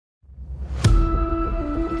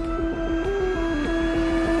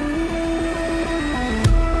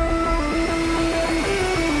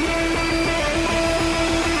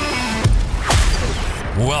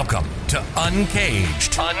Welcome to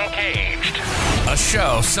Uncaged. A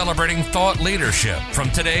show celebrating thought leadership from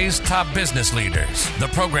today's top business leaders. The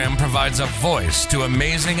program provides a voice to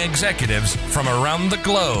amazing executives from around the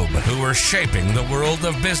globe who are shaping the world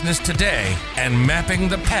of business today and mapping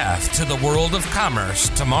the path to the world of commerce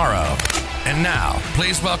tomorrow. And now,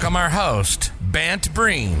 please welcome our host, Bant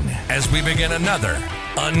Breen, as we begin another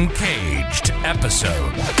Uncaged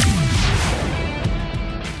episode.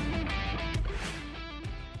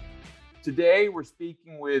 Today, we're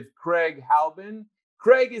speaking with Craig Halbin.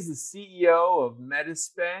 Craig is the CEO of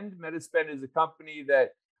Metaspend. Metaspend is a company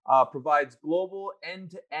that provides global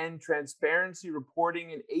end-to-end transparency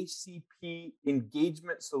reporting and HCP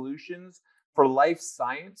engagement solutions for life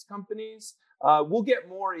science companies. We'll get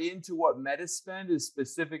more into what Metaspend is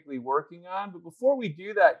specifically working on. But before we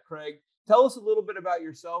do that, Craig, tell us a little bit about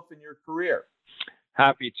yourself and your career.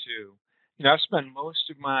 Happy to. I've spent most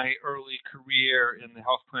of my early career in the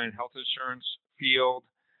health plan and health insurance field,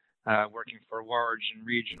 working for large and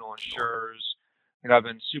regional insurers. I've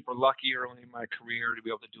been super lucky early in my career to be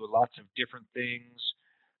able to do lots of different things.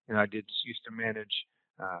 I used to manage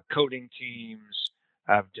coding teams.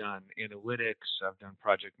 I've done analytics. I've done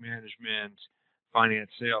project management, finance,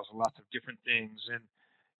 sales, lots of different things. And,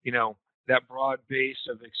 that broad base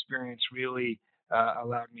of experience really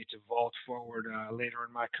allowed me to vault forward later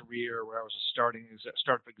in my career, where I was a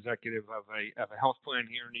startup executive of a health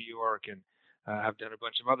plan here in New York, and I've done a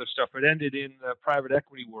bunch of other stuff, but ended in the private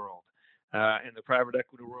equity world. And the private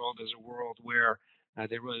equity world is a world where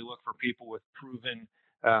they really look for people with proven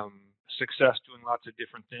success doing lots of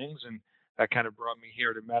different things, and that kind of brought me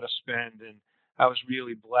here to Metaspend. And I was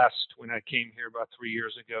really blessed when I came here about 3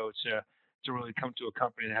 years ago to really come to a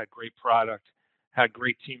company that had great product, had a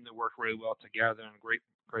great team that worked really well together, and great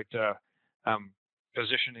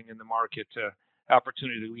positioning in the market.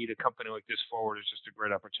 Opportunity to lead a company like this forward is just a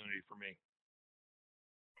great opportunity for me.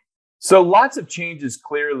 So lots of changes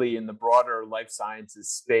clearly in the broader life sciences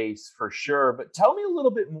space for sure. But tell me a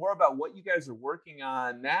little bit more about what you guys are working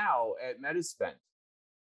on now at Metaspend.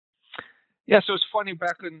 Yeah, so it's funny.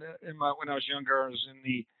 Back when I was younger, I was in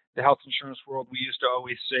the health insurance world. We used to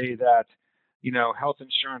always say that health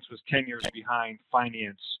insurance was 10 years behind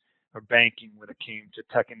finance or banking when it came to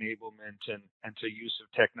tech enablement and to use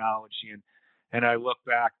of technology. And I look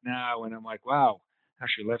back now and I'm like, wow,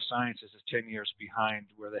 actually life sciences is 10 years behind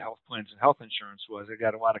where the health plans and health insurance was. They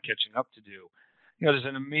got a lot of catching up to do. There's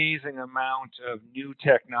an amazing amount of new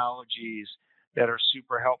technologies that are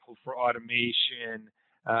super helpful for automation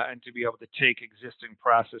and to be able to take existing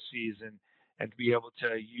processes and to be able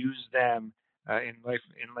to use them in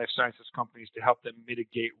life sciences companies to help them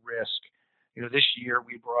mitigate risk. This year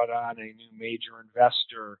we brought on a new major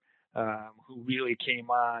investor who really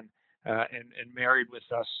came on and married with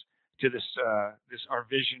us to this our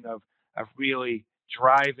vision of really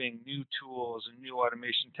driving new tools and new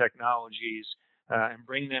automation technologies and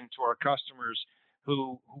bring them to our customers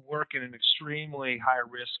who work in an extremely high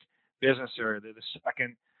risk business area. They're the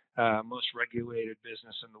second most regulated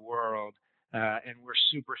business in the world. And we're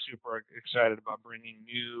super, super excited about bringing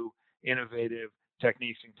new, innovative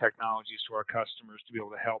techniques and technologies to our customers to be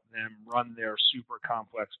able to help them run their super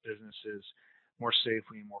complex businesses more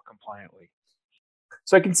safely and more compliantly.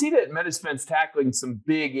 So I can see that Metaspend's tackling some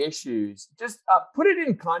big issues. Just put it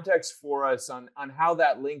in context for us on how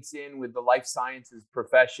that links in with the life sciences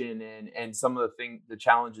profession and some of the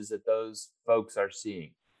challenges that those folks are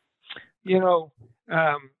seeing.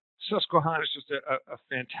 Susquehanna is just a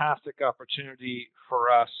fantastic opportunity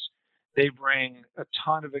for us. They bring a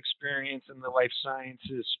ton of experience in the life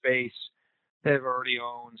sciences space. They've already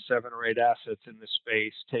owned 7 or 8 assets in this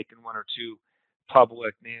space, taken 1 or 2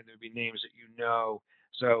 public. There'd be names that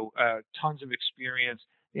So tons of experience.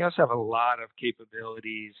 They also have a lot of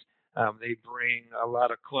capabilities. They bring a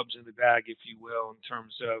lot of clubs in the bag, if you will, in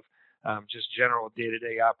terms of just general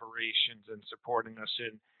day-to-day operations and supporting us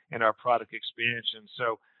in our product expansion.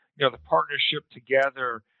 So the partnership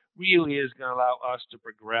together really is going to allow us to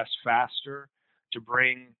progress faster, to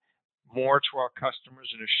bring more to our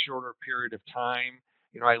customers in a shorter period of time.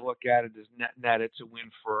 I look at it as net. It's a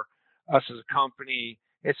win for us as a company.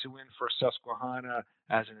 It's a win for Susquehanna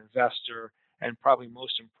as an investor. And probably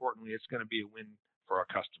most importantly, it's going to be a win for our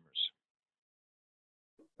customers.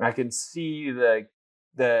 I can see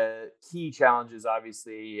the key challenges,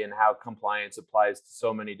 obviously, and how compliance applies to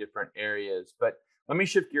so many different areas. But let me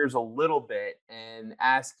shift gears a little bit and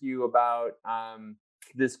ask you about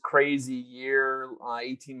this crazy year,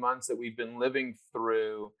 18 months that we've been living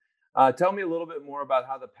through. Tell me a little bit more about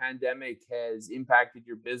how the pandemic has impacted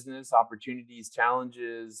your business, opportunities,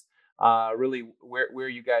 challenges, really where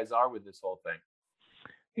you guys are with this whole thing.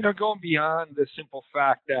 going beyond the simple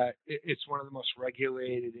fact that it's one of the most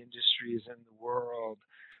regulated industries in the world,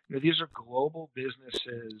 these are global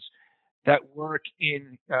businesses that work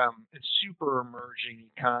in super emerging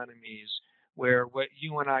economies where what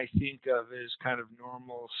you and I think of as kind of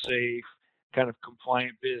normal, safe, kind of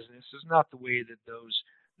compliant business is not the way that those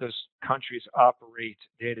countries operate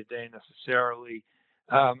day to day necessarily.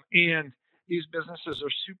 And these businesses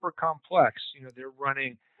are super complex. They're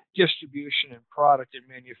running distribution and product and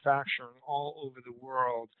manufacturing all over the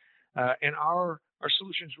world, and our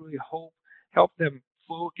solutions really help them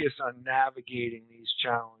focus on navigating these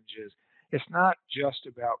challenges. It's not just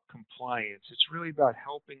about compliance. It's really about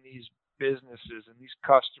helping these businesses and these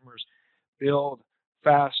customers build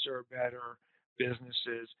faster, better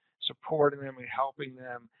businesses, supporting them and helping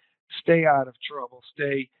them stay out of trouble,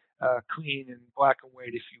 stay clean and black and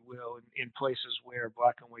white, if you will, in places where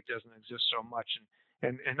black and white doesn't exist so much,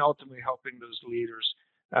 and ultimately helping those leaders,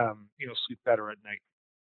 sleep better at night.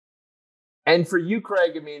 And for you,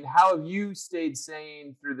 Craig, I mean, how have you stayed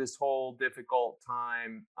sane through this whole difficult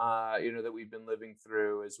time, that we've been living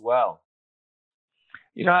through as well?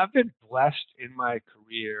 I've been blessed in my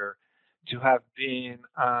career to have been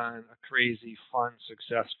on a crazy, fun,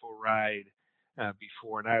 successful ride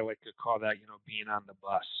before, and I like to call that, being on the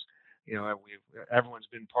bus. Everyone's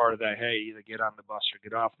been part of that. Hey, either get on the bus or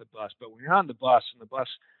get off the bus. But when you're on the bus and the bus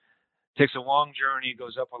takes a long journey,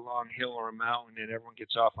 goes up a long hill or a mountain, and everyone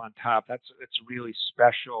gets off on top, it's a really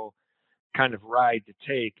special kind of ride to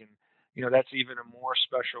take. And that's even a more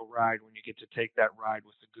special ride when you get to take that ride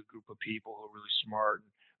with a good group of people who are really smart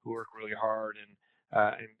and who work really hard and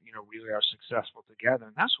really are successful together.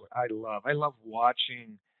 And that's what I love. I love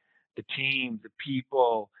watching the team, the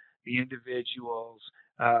people, the individuals,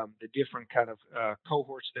 the different kind of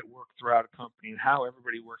cohorts that work throughout a company and how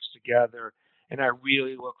everybody works together. And I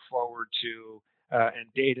really look forward to, and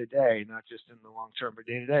day to day, not just in the long term, but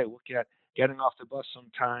day to day, look at getting off the bus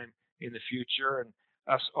sometime in the future and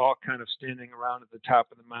us all kind of standing around at the top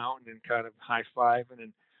of the mountain and kind of high-fiving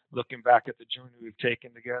and looking back at the journey we've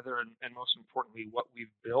taken together and most importantly, what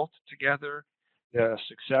we've built together, the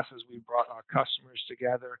successes we've brought our customers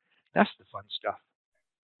together. That's the fun stuff.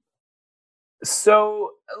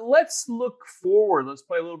 So let's look forward. Let's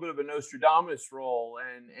play a little bit of a Nostradamus role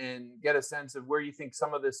and get a sense of where you think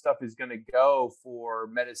some of this stuff is going to go for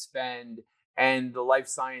Metaspend and the life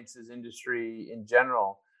sciences industry in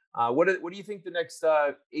general. What do you think the next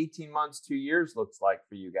 18 months, 2 years looks like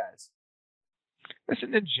for you guys?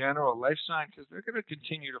 Listen, in general, life sciences, they're going to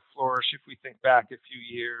continue to flourish if we think back a few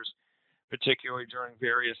years, particularly during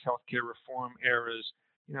various healthcare reform eras.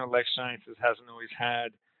 Life sciences hasn't always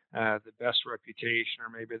had the best reputation,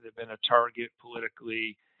 or maybe they've been a target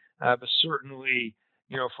politically, but certainly,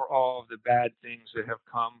 for all of the bad things that have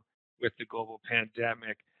come with the global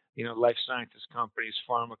pandemic, life sciences companies,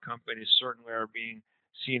 pharma companies certainly are being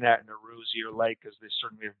seen at in a rosier light because they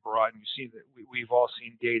certainly have brought, and you see that we've all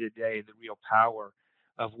seen day to day the real power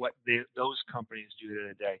of what those companies do day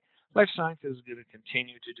to day. Life sciences is going to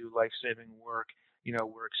continue to do life-saving work.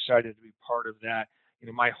 We're excited to be part of that.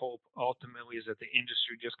 My hope ultimately is that the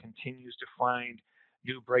industry just continues to find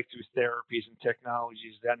new breakthrough therapies and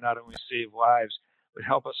technologies that not only save lives, but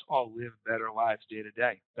help us all live better lives day to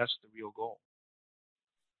day. That's the real goal.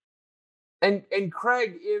 And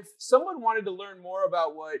Craig, if someone wanted to learn more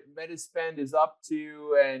about what Metaspend is up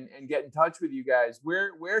to and get in touch with you guys,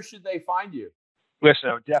 where should they find you? Listen,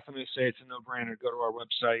 I would definitely say it's a no-brainer. Go to our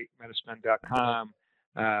website, metaspend.com.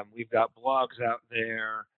 We've got blogs out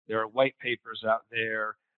there. There are white papers out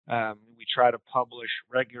there. We try to publish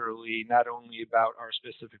regularly, not only about our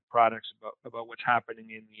specific products, about what's happening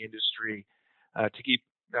in the industry to keep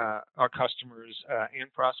our customers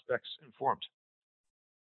and prospects informed.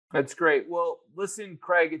 That's great. Well, listen,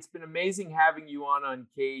 Craig, it's been amazing having you on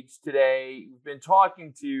Uncaged today. We've been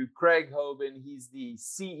talking to Craig Hoban. He's the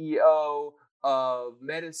CEO of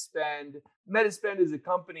Metaspend. Metaspend is a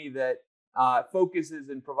company that focuses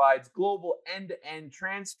and provides global end-to-end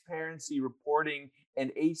transparency reporting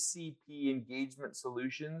and HCP engagement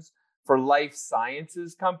solutions for life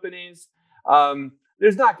sciences companies.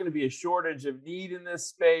 There's not going to be a shortage of need in this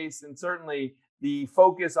space, and certainly the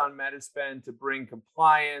focus on Metaspend to bring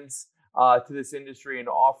compliance to this industry and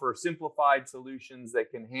offer simplified solutions that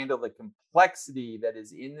can handle the complexity that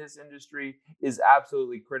is in this industry is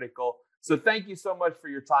absolutely critical. So thank you so much for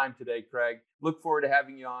your time today, Craig. Look forward to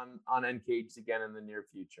having you on Uncaged again in the near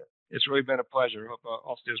future. It's really been a pleasure. Hope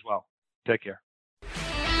all stays well. Take care.